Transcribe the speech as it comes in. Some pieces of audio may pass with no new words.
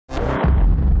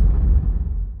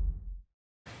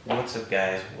What's up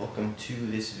guys, welcome to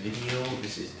this video.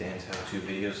 This is Dan's how-to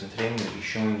videos, and today I'm going to be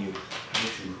showing you how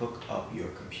to hook up your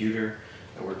computer.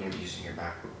 We're going to be using your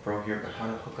MacBook Pro here, but how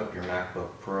to hook up your MacBook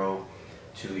Pro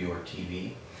to your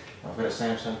TV. I've got a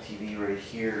Samsung TV right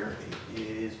here. It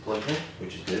is plugged in,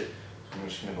 which is good. So I'm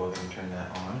just going to go ahead and turn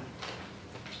that on.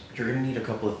 You're going to need a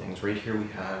couple of things. Right here we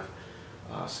have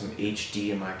some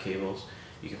HDMI cables.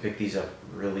 You can pick these up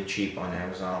really cheap on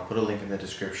Amazon. I'll put a link in the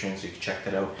description so you can check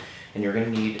that out. And you're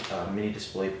going to need a mini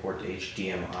DisplayPort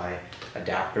HDMI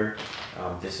adapter.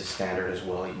 This is standard as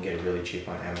well. You can get it really cheap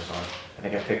on Amazon. I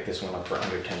think I picked this one up for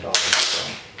under $10.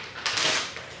 So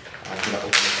I'm going to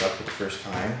open this up for the first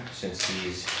time since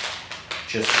these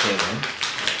just came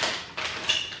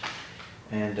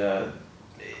in. And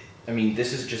I mean,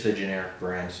 this is just a generic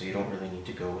brand, so you don't really need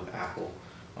to go with Apple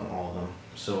on all of them.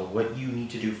 So what you need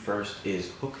to do first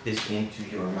is hook this into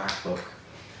your MacBook.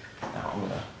 Now I'm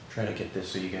going to try to get this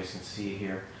so you guys can see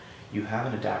here. You have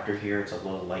an adapter here. It's a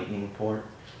little lightning port,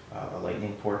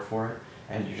 for it,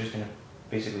 and you're just going to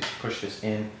basically push this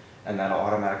in, and that'll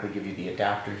automatically give you the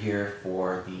adapter here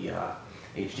for the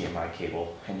HDMI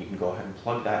cable, and you can go ahead and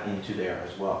plug that into there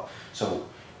as well. So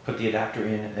put the adapter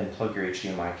in and then plug your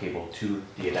HDMI cable to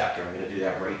the adapter. I'm going to do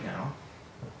that right now.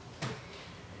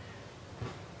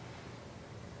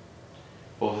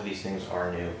 Both of these things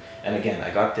are new. And again,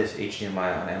 I got this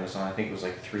HDMI on Amazon. I think it was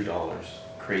like $3.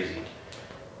 Crazy.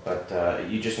 But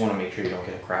you just want to make sure you don't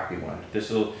get a crappy one. This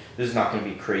is not going to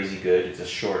be crazy good. It's a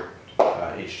short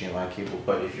HDMI cable,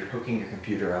 but if you're hooking your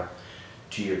computer up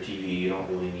to your TV, you don't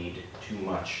really need too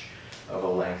much of a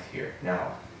length here.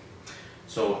 Now,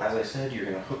 so as I said, you're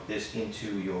going to hook this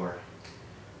into your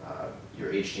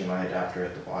HDMI adapter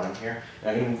at the bottom here.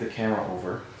 And I'm going to move the camera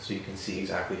over so you can see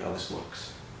exactly how this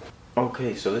looks.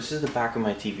 Okay, so this is the back of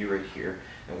my TV right here,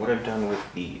 and what I've done with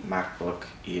the MacBook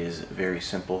is very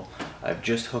simple. I've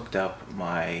just hooked up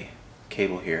my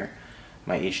cable here,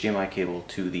 my HDMI cable,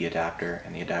 to the adapter,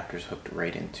 and the adapter is hooked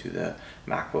right into the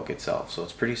MacBook itself. So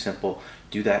it's pretty simple.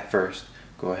 Do that first.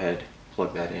 Go ahead,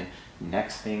 plug that in.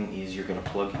 Next thing is you're going to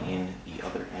plug in the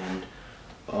other end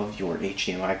of your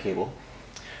HDMI cable.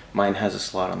 Mine has a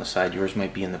slot on the side, yours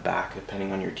might be in the back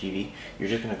depending on your TV. You're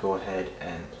just going to go ahead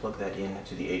and plug that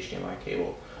into the HDMI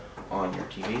cable on your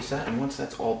TV set, and once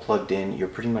that's all plugged in, you're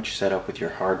pretty much set up with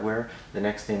your hardware. The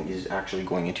next thing is actually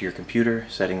going into your computer,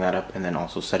 setting that up, and then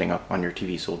also setting up on your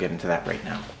TV, so we'll get into that right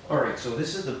now. Alright, so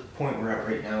this is the point we're at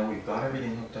right now. We've got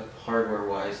everything hooked up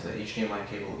hardware-wise, the HDMI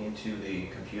cable into the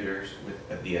computers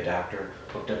with the adapter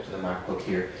hooked up to the MacBook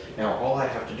here. Now all I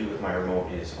have to do with my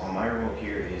remote is, on my remote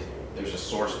here is, there's a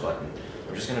source button.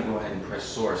 I'm just going to go ahead and press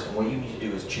source, and what you need to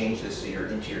do is change this so you're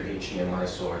into your HDMI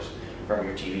source from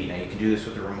your TV. Now you can do this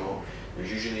with the remote.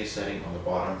 There's usually a setting on the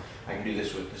bottom. I can do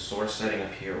this with the source setting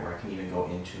up here, or I can even go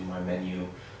into my menu,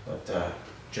 but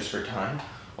just for time,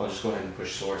 I'll just go ahead and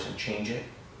push source and change it.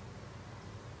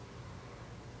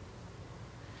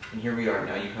 And here we are.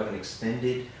 Now you have an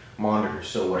extended monitor,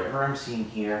 so whatever I'm seeing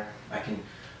here, I can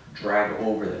drag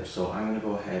over there. So I'm going to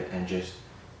go ahead and just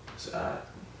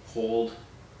hold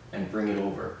and bring it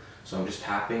over. So I'm just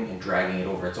tapping and dragging it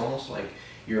over. It's almost like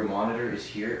your monitor is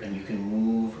here and you can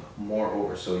move more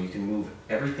over. So you can move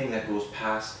everything that goes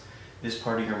past this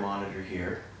part of your monitor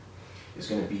here is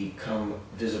going to become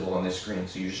visible on this screen.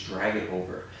 So you just drag it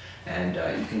over, and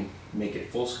you can make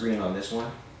it full screen on this one.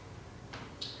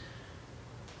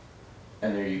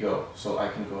 And there you go. So I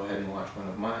can go ahead and watch one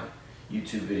of my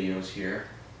YouTube videos here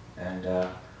and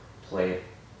play it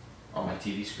on my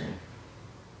TV screen.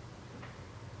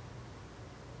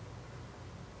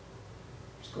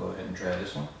 Let's go ahead and try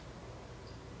this one.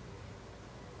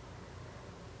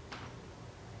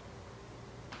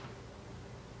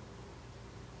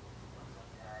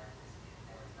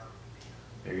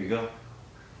 There you go.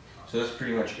 So that's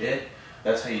pretty much it.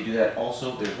 That's how you do that.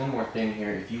 Also, there's one more thing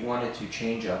here. If you wanted to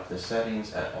change up the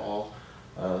settings at all,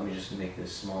 let me just make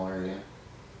this smaller again.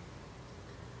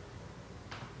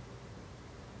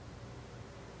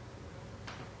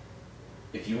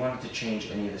 If you wanted to change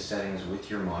any of the settings with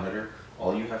your monitor,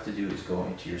 all you have to do is go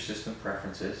into your system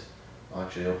preferences. I'll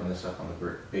actually open this up on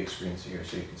the big screen here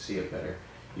so you can see it better.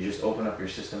 You just open up your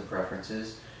system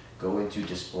preferences, go into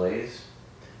displays,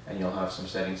 and you'll have some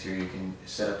settings here. You can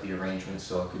set up the arrangement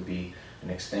so it could be an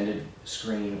extended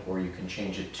screen, or you can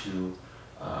change it to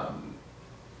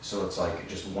so it's like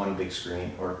just one big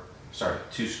screen, or sorry,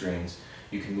 two screens.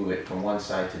 You can move it from one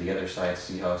side to the other side.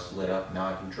 See how it's lit up? Now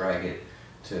I can drag it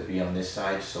to be on this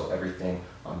side, so everything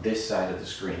on this side of the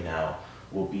screen now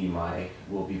will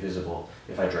be visible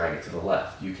if I drag it to the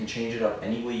left. You can change it up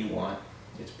any way you want.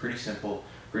 It's pretty simple,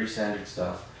 pretty standard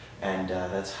stuff, and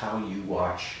that's how you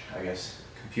watch, I guess,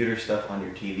 computer stuff on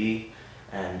your TV,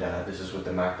 and this is with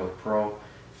the MacBook Pro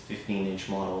 15-inch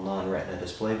model non-retina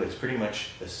display, but it's pretty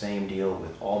much the same deal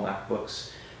with all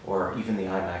MacBooks, or even the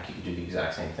iMac. You can do the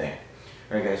exact same thing.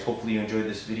 Alright guys, hopefully you enjoyed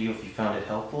this video. If you found it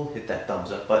helpful, hit that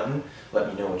thumbs up button. Let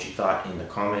me know what you thought in the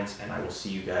comments, and I will see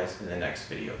you guys in the next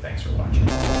video. Thanks for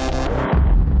watching.